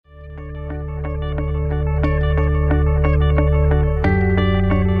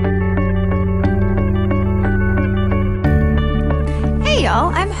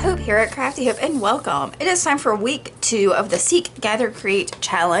I'm Hope here at Crafty Hope, and welcome. It is time for week 2 of the Seek, Gather, Create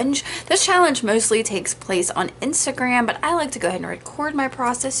challenge. This challenge mostly takes place on Instagram, but I like to go ahead and record my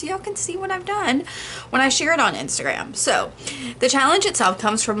process so y'all can see what I've done when I share it on Instagram. So the challenge itself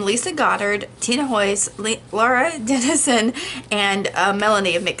comes from Lisa Goddard, Tina Hoyce, Laura Dennison, and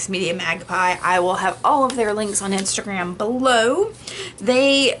Melanie of Mixed Media Magpie. I will have all of their links on Instagram below.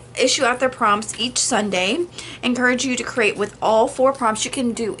 They issue out their prompts each Sunday. Encourage you to create with all 4 prompts. You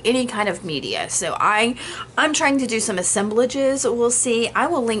can do any kind of media. So I'm trying to do some assemblages. We'll see. I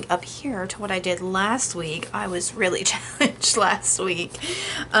will link up here to what I did last week. I was really challenged last week.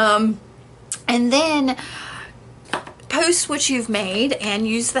 And then post what you've made and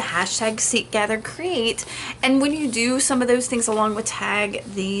use the hashtag Seek, Gather, Create. And when you do some of those things along with tag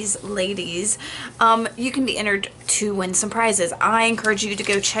these ladies, you can be entered to win some prizes. I encourage you to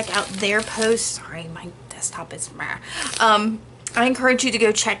go check out their posts. Sorry, my desktop is I encourage you to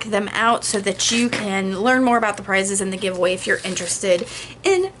go check them out so that you can learn more about the prizes and the giveaway if you're interested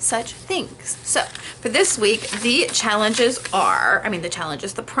in such things. So for this week, the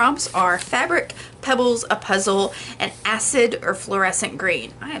prompts are fabric, pebbles, a puzzle, and acid or fluorescent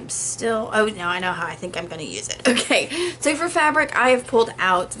green. I am still, oh, now I know how I think I'm going to use it. Okay, so for fabric, I have pulled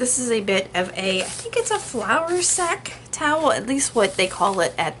out, this is a bit of a, I think it's a flour sack towel, at least what they call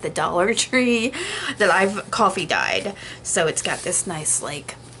it at the Dollar Tree, that I've coffee dyed. So it's got this nice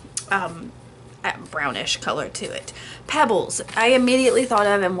like brownish color to it. Pebbles, I immediately thought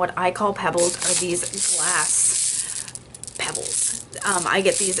of, and what I call pebbles are these glass pebbles. I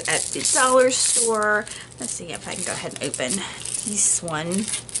get these at the dollar store. Let's see if I can go ahead and open this one.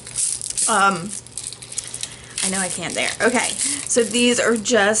 I know I can't there. Okay, so these are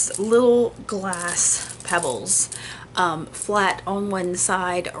just little glass pebbles. Flat on one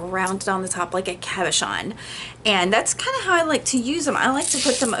side, rounded on the top like a cabochon, and that's kind of how I like to use them. I like to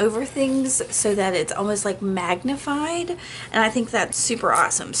put them over things so that it's almost like magnified, and I think that's super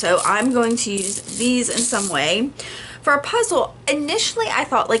awesome. So I'm going to use these in some way. For a puzzle, initially I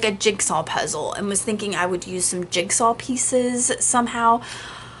thought like a jigsaw puzzle and was thinking I would use some jigsaw pieces somehow,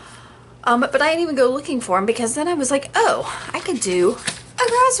 but I didn't even go looking for them, because then I was like, oh, I could do a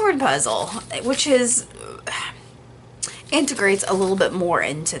crossword puzzle, which is integrates a little bit more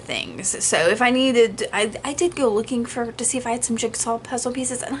into things. So if I needed, I did go looking to see if I had some jigsaw puzzle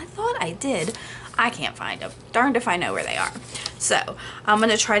pieces, and I thought I did. I can't find them. Darned if I know where they are. So I'm going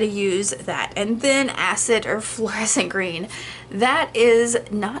to try to use that. And then acid or fluorescent green. That is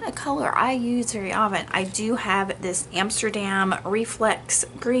not a color I use very often. I do have this Amsterdam Reflex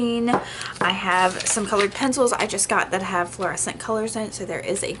Green. I have some colored pencils I just got that have fluorescent colors in it. So there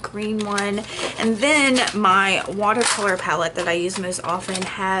is a green one. And then my watercolor palette that I use most often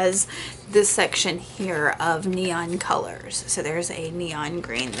has this section here of neon colors. So there's a neon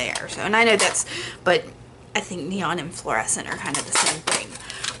green there. So, and I know that's, but I think neon and fluorescent are kind of the same thing.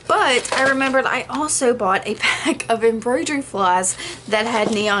 But I remembered I also bought a pack of embroidery floss that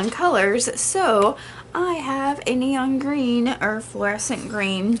had neon colors. So I have a neon green or fluorescent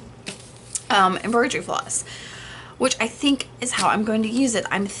green embroidery floss, which I think is how I'm going to use it.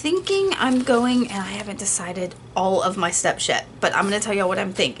 I'm thinking I'm going, and I haven't decided all of my steps yet, but I'm going to tell you what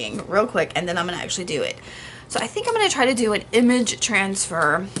I'm thinking real quick, and then I'm going to actually do it. So I think I'm going to try to do an image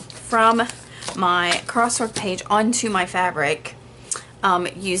transfer from my crosswork page onto my fabric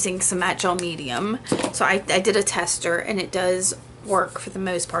using some matte gel medium. So I did a tester, and it does work for the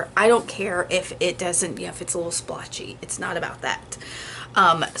most part. I don't care if it doesn't, if it's a little splotchy. It's not about that.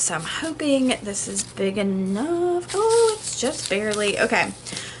 So I'm hoping this is big enough. Oh, it's just barely. Okay,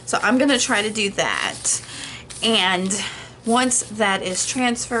 so I'm gonna try to do that, and once that is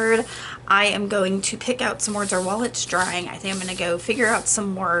transferred, I am going to pick out some words, or while it's drying, I think I'm gonna go figure out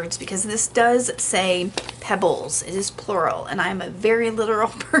some words, because this does say pebbles. It is plural, and I'm a very literal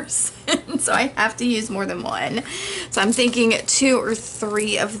person, so I have to use more than one. So I'm thinking 2 or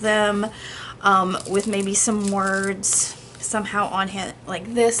 3 of them, with maybe some words somehow on him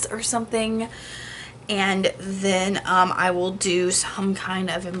like this or something, and then I will do some kind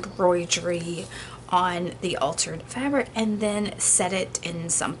of embroidery on the altered fabric, and then set it in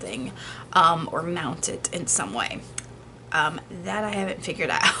something, or mount it in some way. That I haven't figured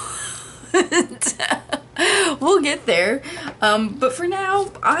out. We'll get there, but for now,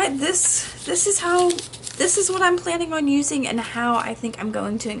 this is what I'm planning on using, and how I think I'm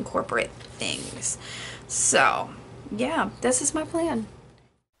going to incorporate things. So yeah, this is my plan.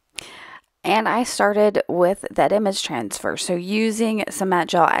 And I started with that image transfer. So using some matte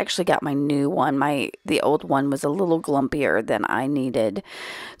gel, I actually got my new one. The old one was a little glumpier than I needed.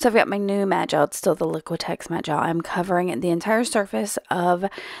 So I've got my new matte gel. It's still the Liquitex matte gel. I'm covering the entire surface of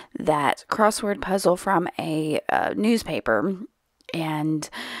that crossword puzzle from a newspaper. And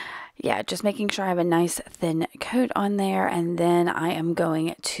yeah, just making sure I have a nice thin coat on there, and then I am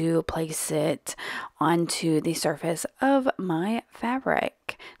going to place it onto the surface of my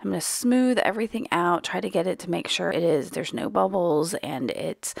fabric. I'm going to smooth everything out, try to get it to make sure there's no bubbles and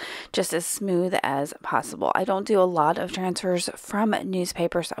it's just as smooth as possible. I don't do a lot of transfers from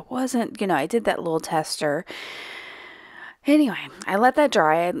newspapers. I did that little tester. Anyway, I let that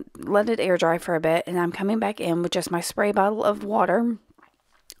dry. I let it air dry for a bit, and I'm coming back in with just my spray bottle of water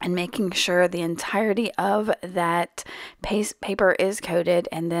and making sure the entirety of that paper is coated,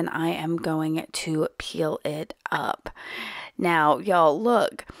 and then I am going to peel it up. Now, y'all,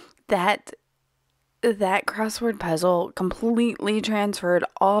 look, that crossword puzzle completely transferred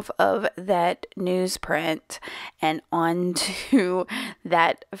off of that newsprint and onto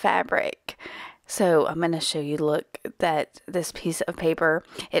that fabric. So I'm going to show you, look, that this piece of paper,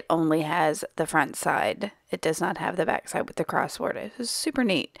 it only has the front side. It does not have the back side with the crossword. It is super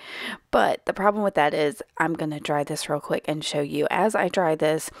neat. But the problem with that is I'm going to dry this real quick and show you. As I dry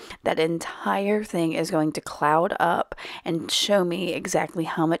this, that entire thing is going to cloud up and show me exactly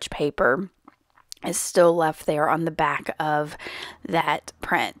how much paper is still left there on the back of that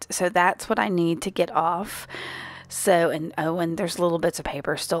print. So that's what I need to get off. So, and there's little bits of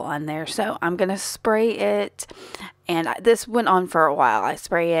paper still on there. So I'm going to spray it, and this went on for a while. I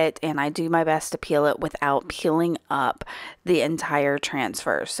spray it and I do my best to peel it without peeling up the entire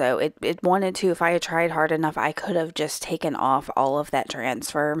transfer. So it wanted to, if I had tried hard enough, I could have just taken off all of that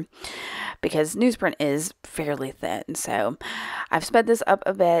transfer because newsprint is fairly thin. So I've sped this up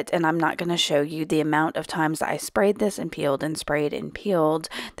a bit, and I'm not going to show you the amount of times that I sprayed this and peeled and sprayed and peeled.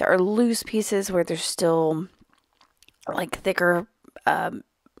 There are loose pieces where there's still like thicker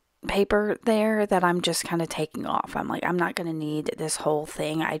paper there that I'm just kind of taking off. I'm like, I'm not going to need this whole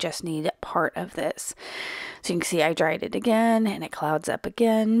thing. I just need part of this. So you can see I dried it again and it clouds up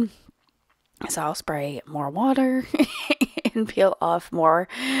again. So I'll spray more water and peel off more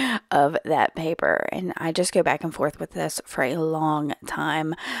of that paper. And I just go back and forth with this for a long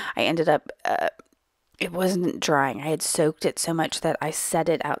time. I ended up it wasn't drying. I had soaked it so much that I set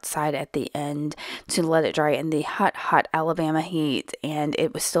it outside at the end to let it dry in the hot, hot Alabama heat, and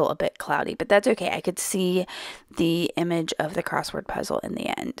it was still a bit cloudy, but that's okay. I could see the image of the crossword puzzle in the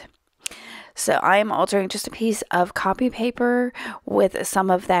end. So I am altering just a piece of copy paper with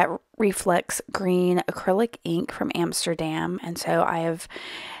some of that Reflex Green acrylic ink from Amsterdam, and so I've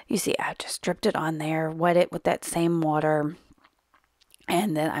just dripped it on there, wet it with that same water,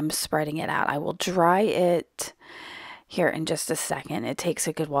 and then I'm spreading it out. I will dry it here in just a second. It takes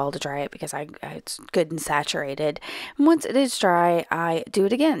a good while to dry it because it's good and saturated. And once it is dry, I do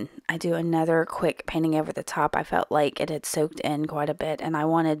it again. I do another quick painting over the top. I felt like it had soaked in quite a bit, and I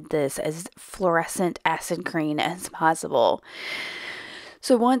wanted this as fluorescent acid green as possible.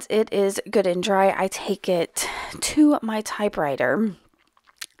 So once it is good and dry, I take it to my typewriter.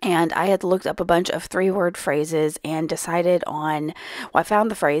 And I had looked up a bunch of 3-word phrases and decided on, I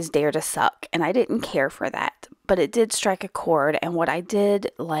found the phrase dare to suck, and I didn't care for that, but it did strike a chord. And what I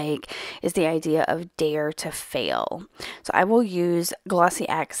did like is the idea of dare to fail. So I will use glossy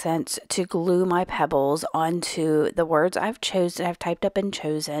accents to glue my pebbles onto the words I've typed up and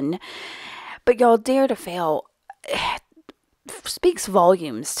chosen. But y'all, dare to fail speaks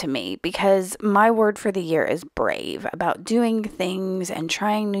volumes to me because my word for the year is brave, about doing things and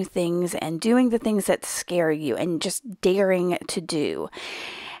trying new things and doing the things that scare you and just daring to do.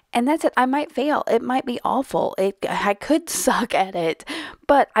 And that's it. I might fail. It might be awful. I could suck at it,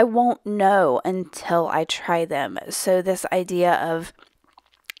 but I won't know until I try them. So this idea of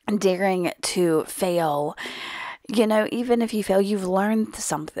daring to fail, even if you fail, you've learned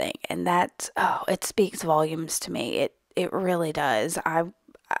something, and it speaks volumes to me. It really does.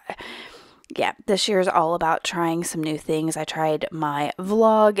 This year is all about trying some new things. I tried my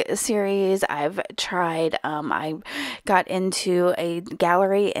vlog series. I got into a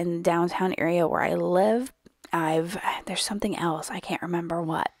gallery in downtown area where I live. There's something else. I can't remember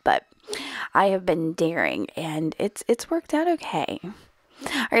what, but I have been daring, and it's worked out okay.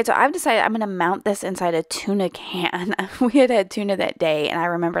 All right, so I've decided I'm going to mount this inside a tuna can. We had tuna that day, and I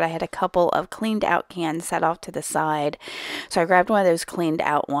remembered I had a couple of cleaned out cans set off to the side. So I grabbed one of those cleaned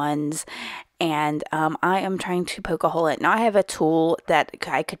out ones and I am trying to poke a hole in it. Now I have a tool that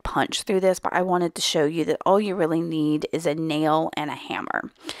I could punch through this, but I wanted to show you that all you really need is a nail and a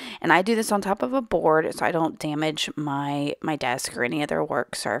hammer. And I do this on top of a board so I don't damage my desk or any other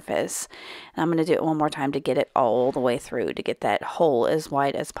work surface. And I'm going to do it one more time to get it all the way through, to get that hole as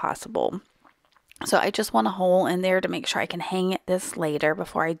wide as possible. So I just want a hole in there to make sure I can hang this later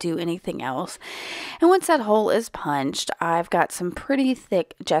before I do anything else. And once that hole is punched, I've got some pretty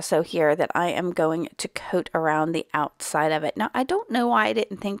thick gesso here that I am going to coat around the outside of it. Now, I don't know why I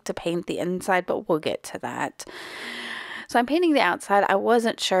didn't think to paint the inside, but we'll get to that. So I'm painting the outside. I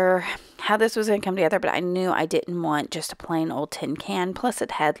wasn't sure how this was going to come together, but I knew I didn't want just a plain old tin can. Plus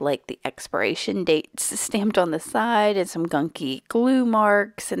it had like the expiration dates stamped on the side and some gunky glue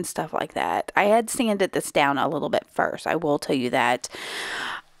marks and stuff like that. I had sanded this down a little bit first. I will tell you that.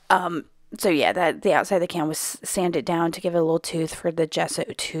 So yeah, that the outside of the can was sanded down to give it a little tooth for the gesso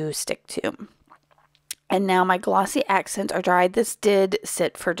to stick to. And now my glossy accents are dried. This did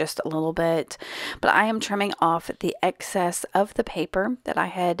sit for just a little bit, but I am trimming off the excess of the paper that I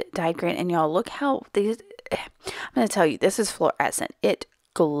had dyed green. And y'all, look how these, I'm going to tell you, this is fluorescent. It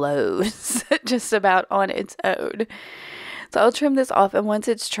glows just about on its own. So I'll trim this off, and once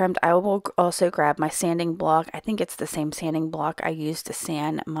it's trimmed, I will also grab my sanding block. I think it's the same sanding block I used to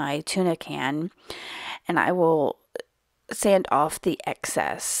sand my tuna can, and I will sand off the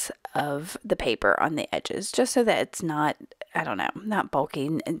excess of the paper on the edges, just so that it's not, I don't know, not bulky.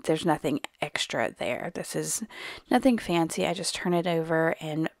 There's nothing extra there. This is nothing fancy. I just turn it over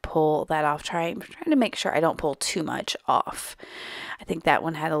and pull that off, trying to make sure I don't pull too much off. I think that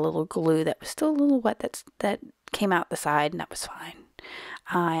one had a little glue that was still a little wet that came out the side, and that was fine.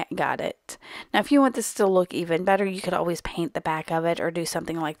 I got it. Now, if you want this to look even better, you could always paint the back of it or do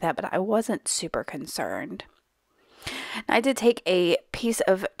something like that, but I wasn't super concerned. Now, I did take a piece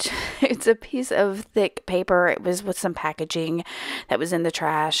of, it's a piece of thick paper. It was with some packaging that was in the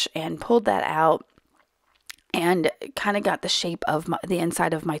trash, and pulled that out and kind of got the shape of the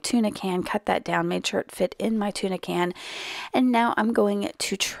inside of my tuna can, cut that down, made sure it fit in my tuna can. And now I'm going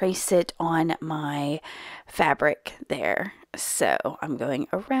to trace it on my fabric there. So I'm going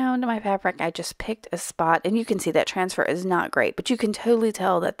around my fabric. I just picked a spot, and you can see that transfer is not great, but you can totally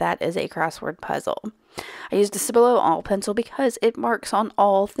tell that that is a crossword puzzle. I used a Stabilo all pencil because it marks on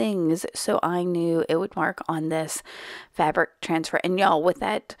all things, so I knew it would mark on this fabric transfer. And y'all, with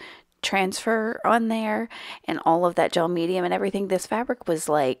that transfer on there and all of that gel medium and everything, this fabric was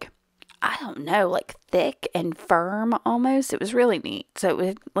like, I don't know, like thick and firm almost. It was really neat. So it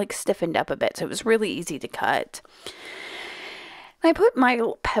was like stiffened up a bit, so it was really easy to cut. I put my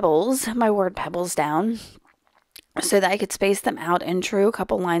pebbles, my word pebbles, down so that I could space them out and drew a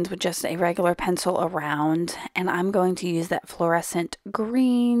couple lines with just a regular pencil around. And I'm going to use that fluorescent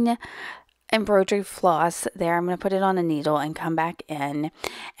green embroidery floss there. I'm going to put it on a needle and come back in,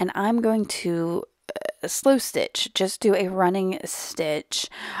 and I'm going to slow stitch, just do a running stitch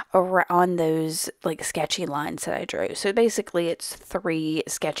on those like sketchy lines that I drew. So basically it's 3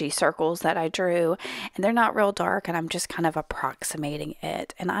 sketchy circles that I drew, and they're not real dark, and I'm just kind of approximating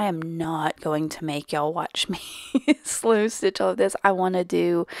it. And I am not going to make y'all watch me slow stitch all of this. I'm going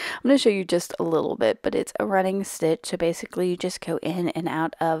to show you just a little bit, but it's a running stitch. So basically you just go in and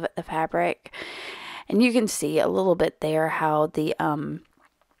out of the fabric, and you can see a little bit there how the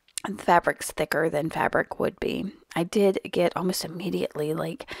fabric's thicker than fabric would be. I did get almost immediately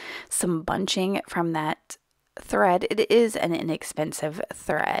like some bunching from that thread. It is an inexpensive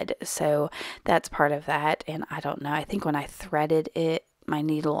thread, so that's part of that. And I don't know, I think when I threaded it, my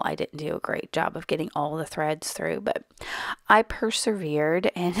needle, I didn't do a great job of getting all the threads through, but I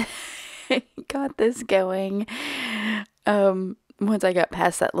persevered and got this going. Once I got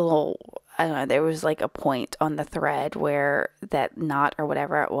past that little, I don't know, there was like a point on the thread where that knot or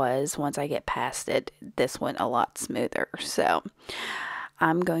whatever it was, once I get past it, this went a lot smoother. So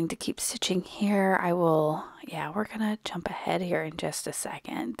I'm going to keep stitching here. We're going to jump ahead here in just a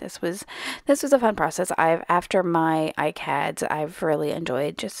second. This was a fun process. After my iCads, I've really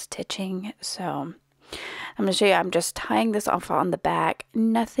enjoyed just stitching. So I'm going to show you, I'm just tying this off on the back,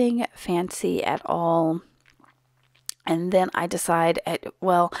 nothing fancy at all. And then I decide,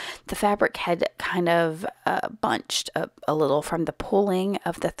 the fabric had kind of bunched up a little from the pulling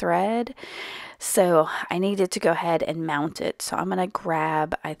of the thread. So I needed to go ahead and mount it. So I'm going to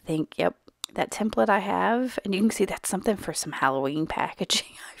grab, I think, that template I have. And you can see that's something for some Halloween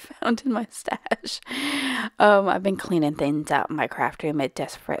packaging I found in my stash. I've been cleaning things out in my craft room. It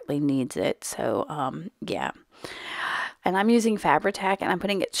desperately needs it. So, yeah. And I'm using Fabri-Tac, and I'm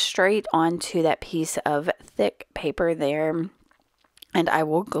putting it straight onto that piece of thick paper there. and I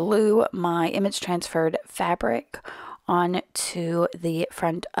will glue my image transferred fabric onto the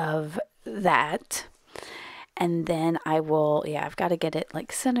front of that. And then I will, yeah, I've got to get it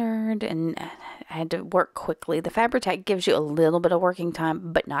like centered, and I had to work quickly. The Fabri-Tac gives you a little bit of working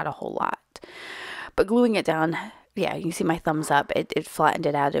time, but not a whole lot. But gluing it down, yeah, you see my thumbs up. It flattened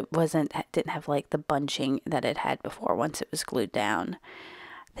it out. It didn't have like the bunching that it had before once it was glued down.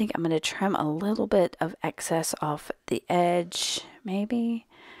 I think I'm going to trim a little bit of excess off the edge, maybe.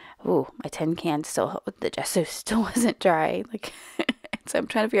 Ooh, my tin can still, the gesso still wasn't dry. Like, so I'm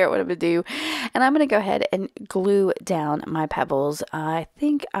trying to figure out what I'm going to do. And I'm going to go ahead and glue down my pebbles. I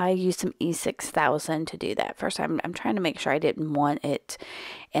think I used some E6000 to do that. First, I'm trying to make sure I didn't want it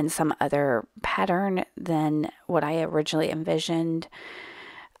in some other pattern than what I originally envisioned.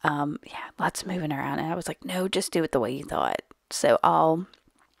 Yeah, lots of moving around. And I was like, no, just do it the way you thought. So I'll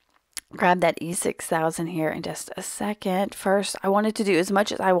grab that E6000 here in just a second. First, I wanted to do as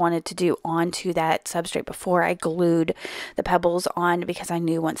much as I wanted to do onto that substrate before I glued the pebbles on, because I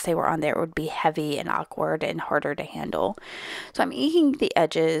knew once they were on there it would be heavy and awkward and harder to handle. So I'm inking the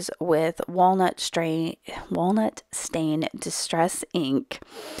edges with walnut stain distress ink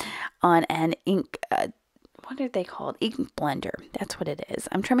on an ink what are they called? Ink blender. That's what it is.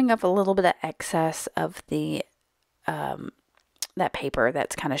 I'm trimming up a little bit of excess of the that paper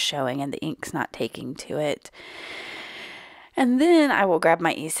that's kind of showing and the ink's not taking to it. And then I will grab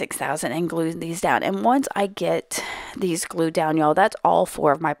my E6000 and glue these down. And once I get these glued down, y'all, that's all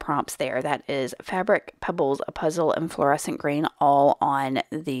 4 of my prompts there. That is fabric, pebbles, a puzzle, and fluorescent green, all on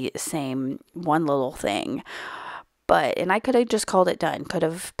the same one little thing. And I could have just called it done. Could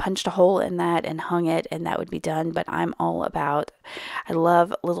have punched a hole in that and hung it, and that would be done. But I'm all about, I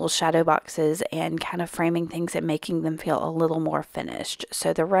love little shadow boxes and kind of framing things and making them feel a little more finished.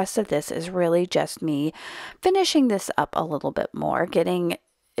 So the rest of this is really just me finishing this up a little bit more, getting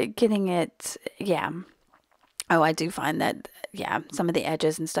it, yeah. Oh, I do find that, yeah, some of the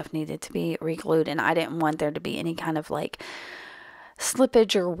edges and stuff needed to be re-glued, and I didn't want there to be any kind of like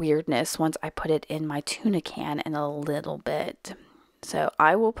slippage or weirdness once I put it in my tuna can in a little bit. So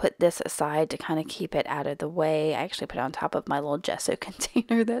I will put this aside to kind of keep it out of the way. I actually put it on top of my little gesso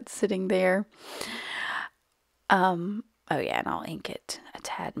container that's sitting there. Oh yeah, and I'll ink it a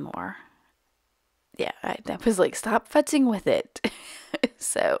tad more. Yeah, I was like, stop futzing with it.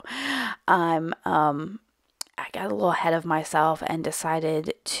 So I got a little ahead of myself and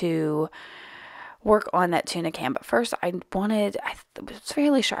decided to work on that tuna can. But first I was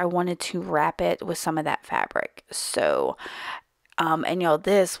fairly sure I wanted to wrap it with some of that fabric. So and y'all,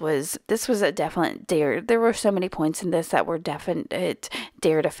 this was a definite dare. There were so many points in this that were definite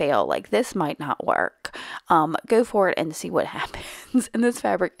dare to fail. Like, this might not work. Go for it and see what happens. And this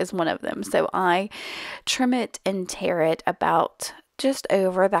fabric is one of them. So I trim it and tear it about just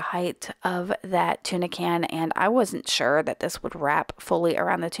over the height of that tuna can, and I wasn't sure that this would wrap fully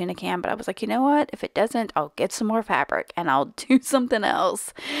around the tuna can, but I was like, you know what, if it doesn't, I'll get some more fabric and I'll do something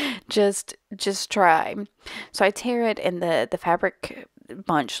else. Just try. So I tear it in the fabric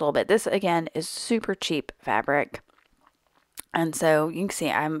bunch a little bit. This again is super cheap fabric, and so you can see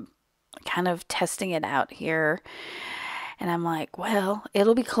I'm kind of testing it out here, and I'm like, well,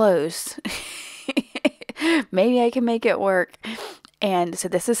 it'll be close. Maybe I can make it work. And so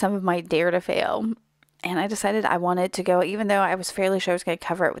this is some of my dare to fail. And I decided I wanted to go, even though I was fairly sure I was going to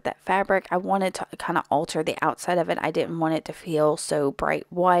cover it with that fabric, I wanted to kind of alter the outside of it. I didn't want it to feel so bright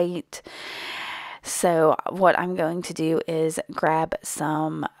white. So what I'm going to do is grab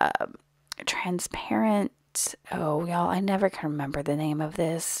some transparent, oh y'all, I never can remember the name of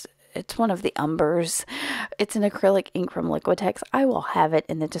this. It's one of the umbers. It's an acrylic ink from Liquitex. I will have it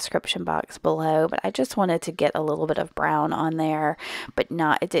in the description box below, but I just wanted to get a little bit of brown on there, but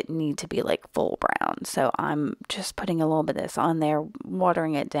it didn't need to be like full brown. So I'm just putting a little bit of this on there,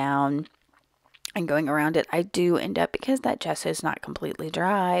 watering it down and going around it. I do end up, because that gesso is not completely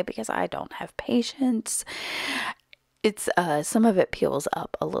dry, because I don't have patience, it's some of it peels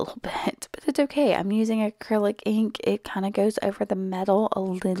up a little bit, but it's okay. I'm using acrylic ink. It kind of goes over the metal a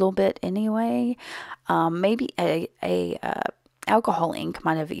little bit anyway. Maybe a alcohol ink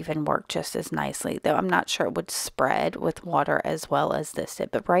might have even worked just as nicely, though I'm not sure it would spread with water as well as this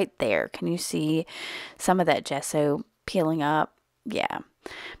did. But right there, can you see some of that gesso peeling up? Yeah.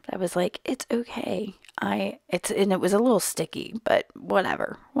 But I was like, it's okay. And it was a little sticky, but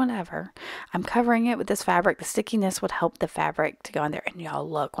whatever. I'm covering it with this fabric. The stickiness would help the fabric to go on there. And y'all,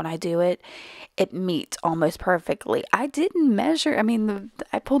 look, when I do it, it meets almost perfectly. I didn't measure. I mean,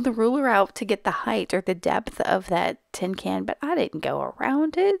 I pulled the ruler out to get the height or the depth of that tin can, but I didn't go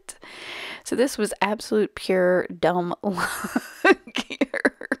around it. So this was absolute pure dumb luck.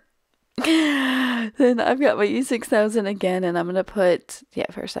 Then I've got my E6000 again, and I'm going to put, yeah,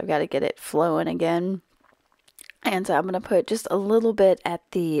 first I've got to get it flowing again. And so I'm going to put just a little bit at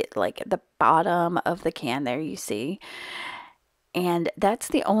the, like, the bottom of the can there, you see. And that's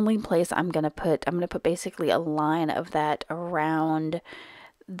the only place I'm going to put basically a line of that around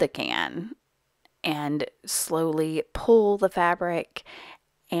the can. And slowly pull the fabric,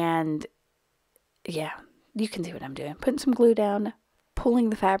 and yeah, you can see what I'm doing. Putting some glue down,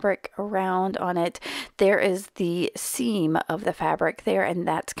 pulling the fabric around on it. There is the seam of the fabric there, and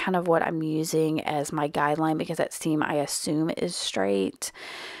that's kind of what I'm using as my guideline, because that seam I assume is straight.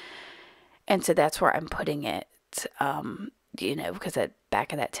 And so that's where I'm putting it, you know, because the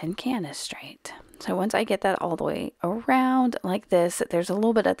back of that tin can is straight. So once I get that all the way around like this, there's a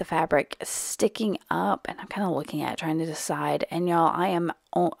little bit of the fabric sticking up, and I'm kind of looking at it, trying to decide. And y'all,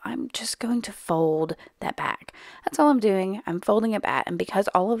 I'm just going to fold that back. That's all I'm doing. I'm folding it back, and because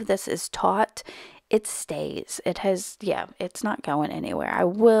all of this is taut, it stays. It has, yeah, it's not going anywhere. I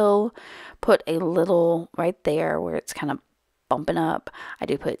will put a little right there where it's kind of bumping up. I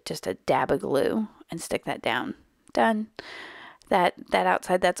do put just a dab of glue and stick that down. Done. That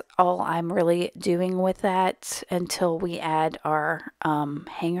outside, that's all I'm really doing with that until we add our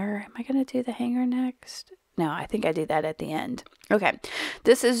hanger. Am I going to do the hanger next? No, I think I do that at the end. Okay,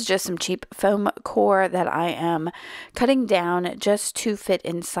 this is just some cheap foam core that I am cutting down just to fit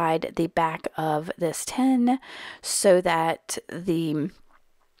inside the back of this tin, so that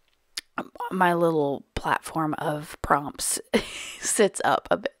my little platform of prompts sits up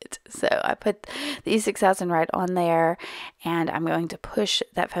a bit. So I put the E6000 right on there, and I'm going to push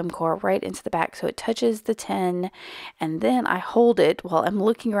that foam core right into the back so it touches the tin, and then I hold it while I'm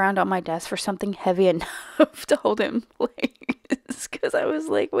looking around on my desk for something heavy enough to hold it in place, because I was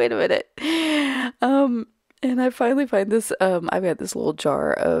like, wait a minute. And I finally find this, I've got this little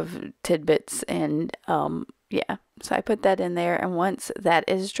jar of tidbits, and yeah, so I put that in there, and once that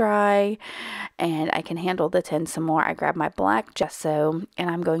is dry and I can handle the tin some more, I grab my black gesso, and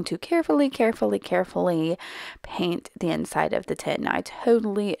I'm going to carefully paint the inside of the tin. Now, I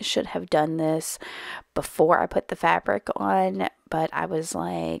totally should have done this before I put the fabric on, but I was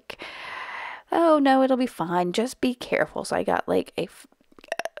like, oh no, it'll be fine, just be careful. So I got like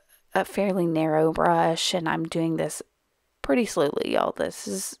a fairly narrow brush, and I'm doing this pretty slowly, y'all. This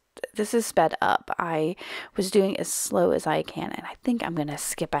is sped up. I was doing as slow as I can, and I think I'm gonna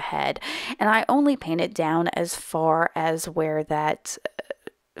skip ahead, and I only painted down as far as where that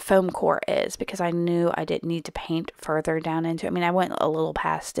foam core is, because I knew I didn't need to paint further down into it. I mean, I went a little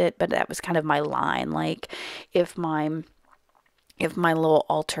past it, but that was kind of my line. Like, if my little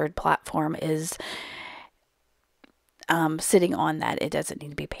altered platform is sitting on that, it doesn't need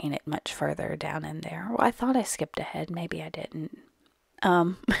to be painted much further down in there. Well, I thought I skipped ahead. Maybe I didn't.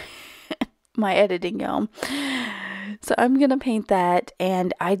 My editing, y'all. So I'm gonna paint that,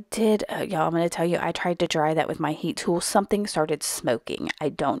 and I did, y'all, I'm gonna tell you, I tried to dry that with my heat tool. Something started smoking. I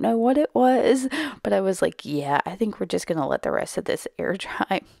don't know what it was, but I was like, yeah, I think we're just gonna let the rest of this air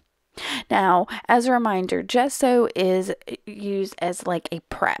dry. Now, as a reminder, gesso is used as like a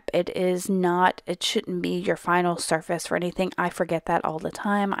prep. It shouldn't be your final surface for anything. I forget that all the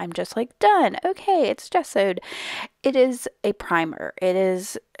time. I'm just like, done. Okay, it's gessoed. It is a primer. It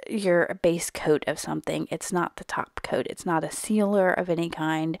is your base coat of something. It's not the top coat. It's not a sealer of any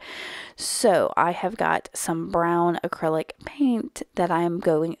kind. So I have got some brown acrylic paint that I am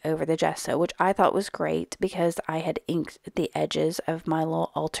going over the gesso, which I thought was great because I had inked the edges of my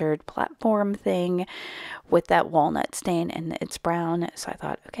little altered platform thing with that walnut stain, and it's brown. So I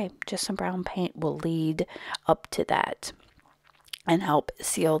thought, okay, just some brown paint will lead up to that and help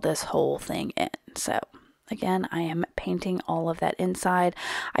seal this whole thing in. So again, I am painting all of that inside.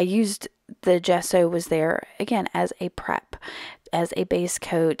 I used the gesso was there again as a prep, as a base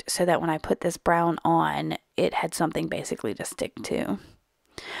coat, so that when I put this brown on, it had something basically to stick to.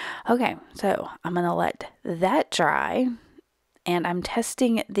 Okay, so I'm gonna let that dry, and I'm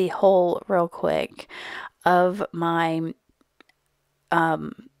testing the hole real quick of my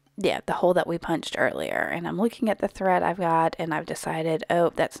the hole that we punched earlier, and I'm looking at the thread I've got, and I've decided, oh,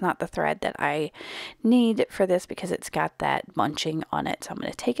 that's not the thread that I need for this because it's got that bunching on it. So I'm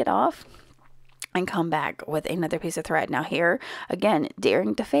going to take it off and come back with another piece of thread. Now here, again,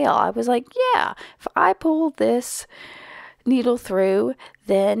 daring to fail. I was like, yeah, if I pull this needle through,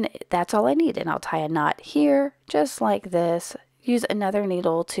 then that's all I need, and I'll tie a knot here just like this. Use another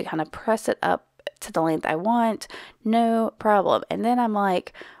needle to kind of press it up to the length I want, no problem. And then I'm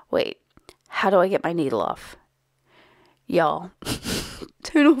like, wait, how do I get my needle off? Y'all,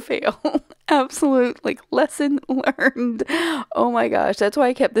 total fail. Absolute like lesson learned. Oh my gosh, that's why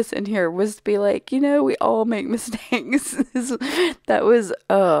I kept this in here, was to be like, we all make mistakes. That was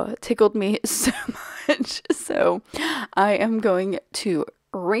tickled me so much. So I am going to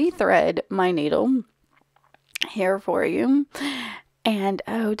rethread my needle here for you. And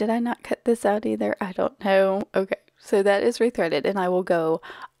oh, did I not cut this out either? I don't know. Okay, so that is rethreaded, and I will go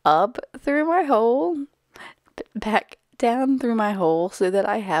up through my hole, back down through my hole, so that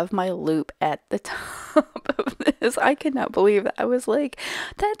I have my loop at the top of this. I could not believe that. I was like,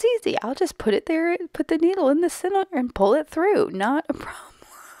 that's easy. I'll just put it there, put the needle in the center and pull it through. Not a problem.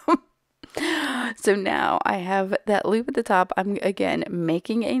 So now I have that loop at the top. I'm again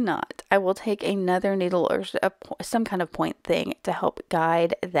making a knot. I will take another needle or some kind of point thing to help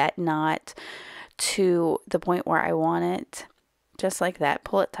guide that knot to the point where I want it. Just like that.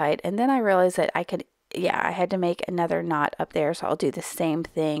 Pull it tight. And then I realized that I had to make another knot up there. So I'll do the same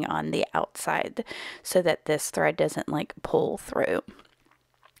thing on the outside so that this thread doesn't like pull through.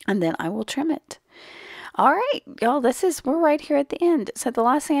 And then I will trim it. All right, y'all, we're right here at the end. So the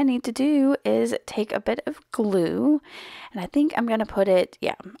last thing I need to do is take a bit of glue, and I think I'm going to put it,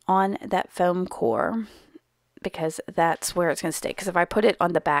 on that foam core, because that's where it's going to stay. Because if I put it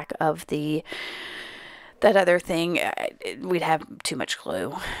on the back of that other thing, we'd have too much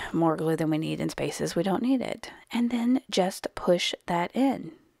glue, more glue than we need in spaces we don't need it. And then just push that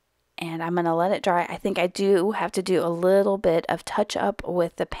in. And I'm going to let it dry. I think I do have to do a little bit of touch up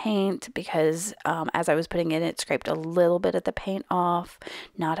with the paint because as I was putting it scraped a little bit of the paint off.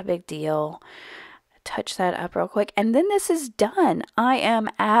 Not a big deal. Touch that up real quick. And then this is done. I am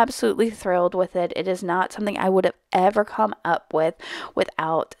absolutely thrilled with it. It is not something I would have ever come up with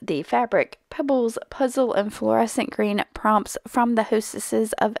without the fabric, pebbles, puzzle, and fluorescent green prompts from the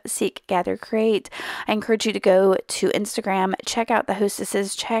hostesses of Seek, Gather, Create. I encourage you to go to Instagram, check out the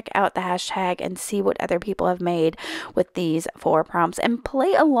hostesses, check out the hashtag, and see what other people have made with these 4 prompts and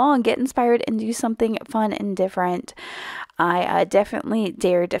play along, get inspired, and do something fun and different. I definitely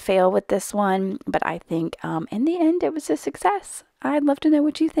dared to fail with this one, but I think in the end it was a success. I'd love to know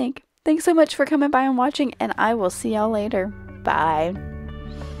what you think. Thanks so much for coming by and watching, and I will see y'all later. Bye.